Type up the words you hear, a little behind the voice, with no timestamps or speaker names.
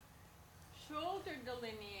shoulder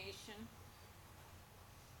delineation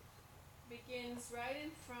begins right in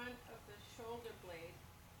front of the shoulder blade,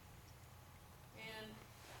 and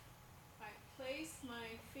I place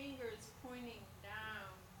my fingers pointing down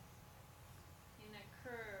in a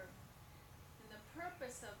curve, and the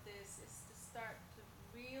purpose of this is to start to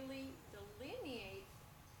really delineate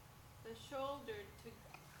the shoulder to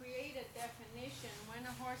create a definition. When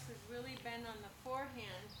a horse is really bent on the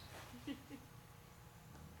forehand,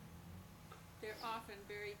 they're often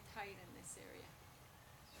very tight in this area.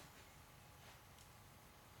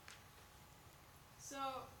 So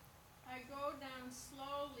I go down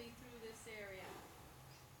slowly through this area,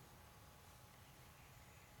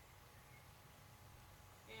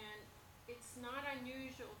 and it's not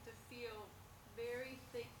unusual to feel very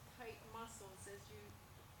thick, tight muscles as you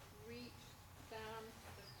reach down to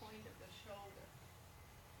the point of the shoulder.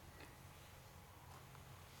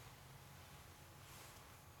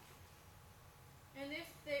 And if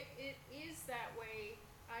it is that way,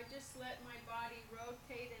 I just let my body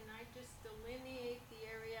rotate and I just delineate the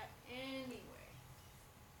area anyway.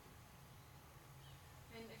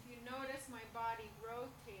 And if you notice my body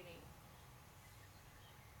rotating,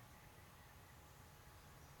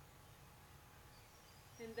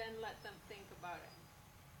 and then let them think about it.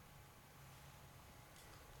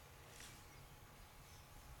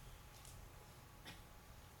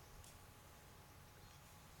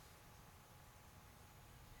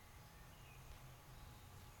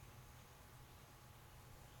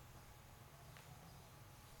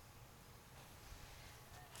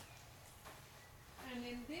 And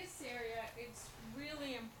in this area, it's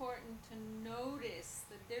really important to notice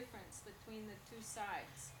the difference between the two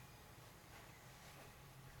sides.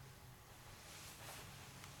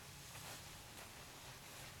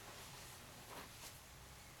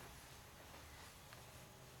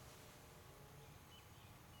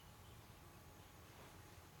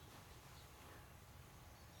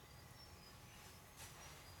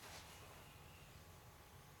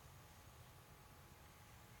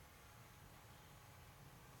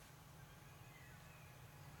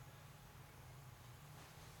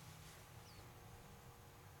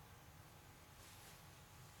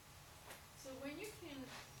 So when you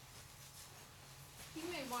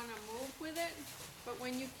may want to move with it, but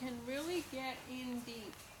when you can really get in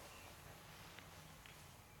deep,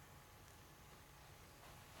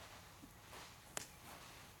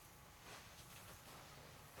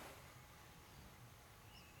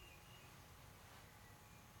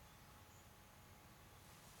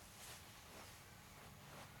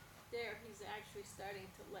 there, he's actually starting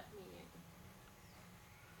to let me in.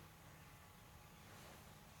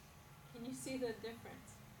 Can you see the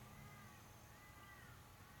difference?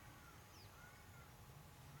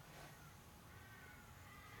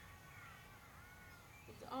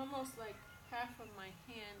 It's almost like half of my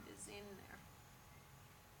hand is in there.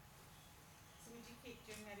 So would you keep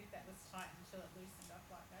doing that if that was tight until it loosened up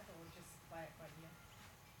like that, or just play it by ear?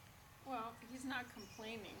 Well, he's not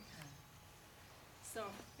complaining. No. So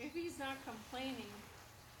if he's not complaining,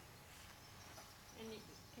 and you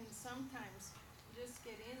can sometimes just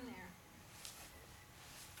get in there.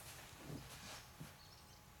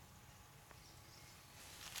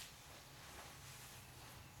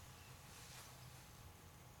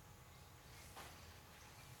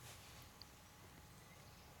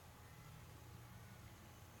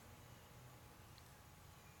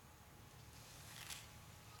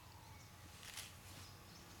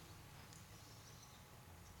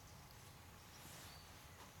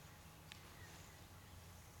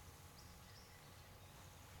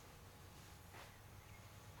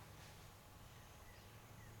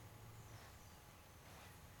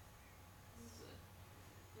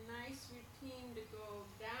 Nice routine to go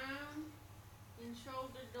down in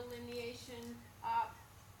shoulder delineation, up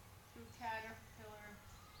through caterpillar,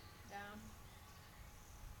 down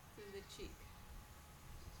through the cheek.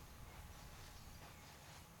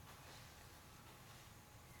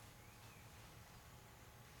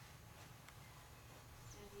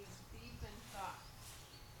 And he's deep in thought.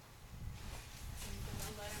 I'm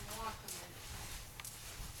going to let him walk a minute.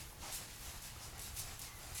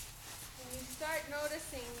 And you start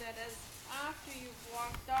noticing that as after you've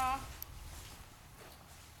walked off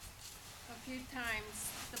a few times,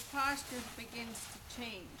 the posture begins to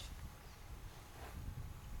change.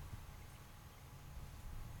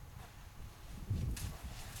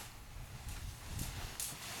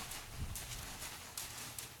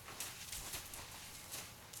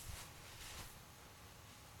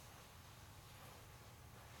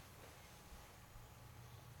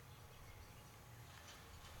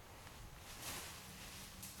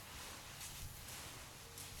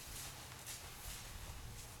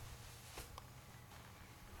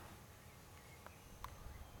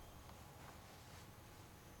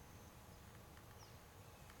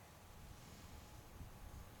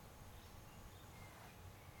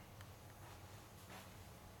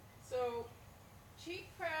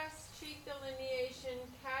 feet delineation,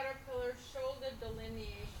 caterpillar, shoulder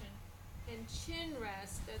delineation, and chin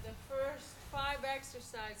rest are the first 5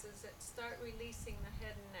 exercises that start releasing the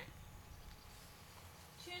head and neck.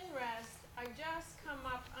 Chin rest, I just come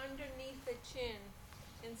up underneath the chin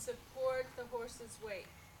and support the horse's weight.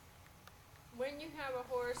 When you have a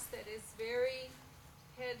horse that is very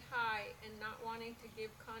head high and not wanting to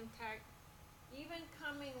give contact, even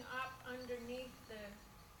coming up underneath the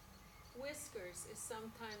whiskers is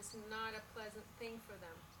sometimes not a pleasant thing for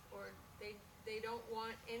them, or they don't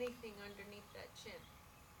want anything underneath that chin.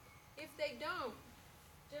 If they don't,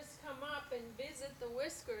 just come up and visit the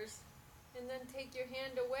whiskers and then take your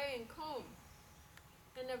hand away and comb.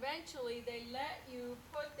 And eventually they let you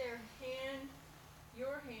put your hand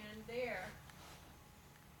there,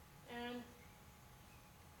 and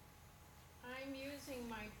I'm using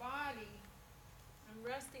my body, I'm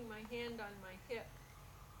resting my hand on my hip,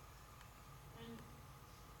 and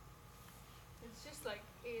it's just like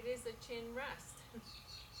it is a chin rest.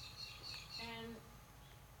 And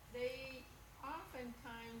they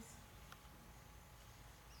oftentimes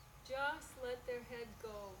just let their head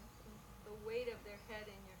go, the weight of their head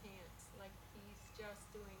in your hands, like he's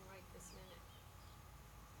just doing right this minute.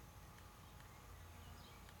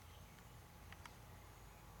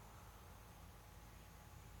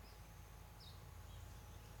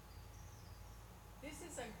 This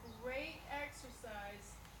is a great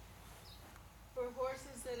exercise for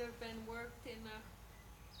horses that have been worked in a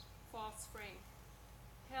false frame,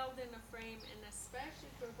 held in a frame, and especially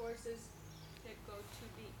for horses that go too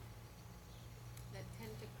deep, that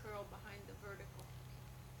tend to curl behind the vertical.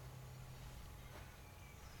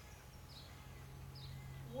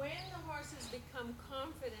 When the horses become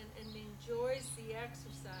confident and enjoys the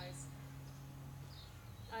exercise,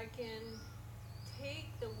 I can take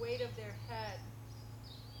the weight of their head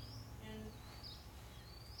and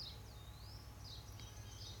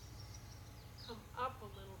come up a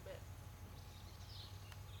little bit.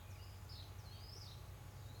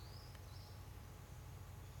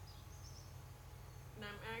 And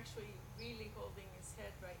I'm actually really holding his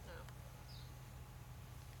head right now.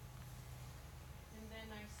 And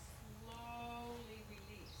then I slowly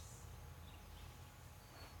release.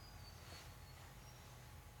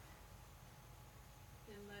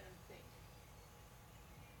 And let him think.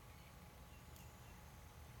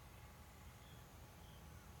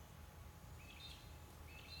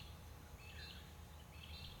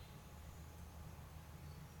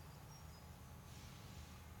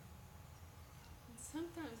 And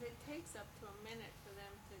sometimes it takes up to a minute for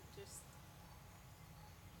them to just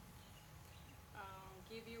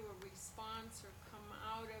give you a response or come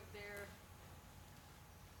out of their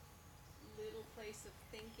little place of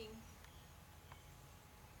thinking.